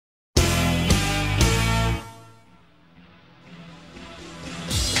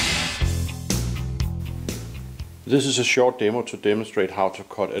This is a short demo to demonstrate how to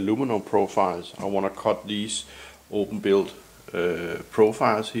cut aluminum profiles. I want to cut these OpenBuilds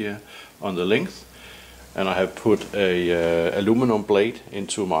profiles here on the length, and I have put a aluminum blade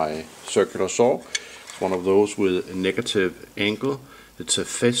into my circular saw. It's one of those with a negative angle. It's a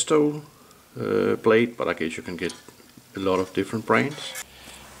Festo blade, but I guess you can get a lot of different brands.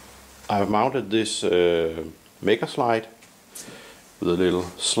 I've mounted this mega slide with a little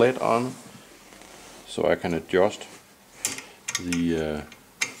slit on, so I can adjust the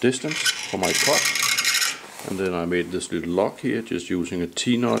distance for my cut. And then I made this little lock here, just using a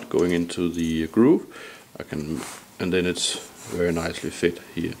T-nut going into the groove. And then it's very nicely fit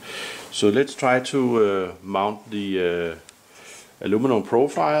here. So let's try to mount the aluminum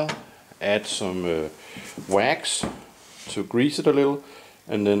profile, add some wax to grease it a little,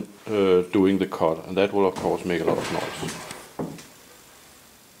 and then doing the cut. And that will of course make a lot of noise.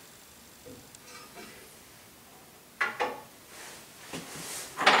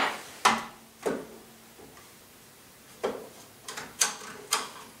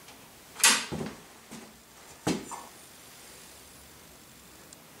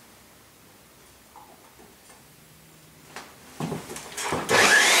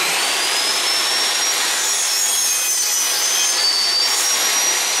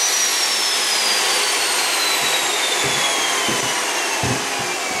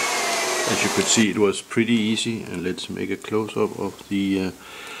 As you could see, it was pretty easy, and let's make a close-up of the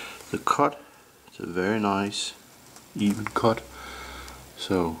cut. It's a very nice, even cut,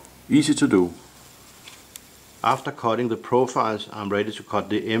 so easy to do. After cutting the profiles, I'm ready to cut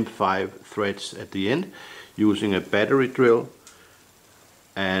the M5 threads at the end using a battery drill,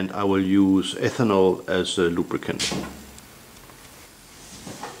 and I will use ethanol as a lubricant.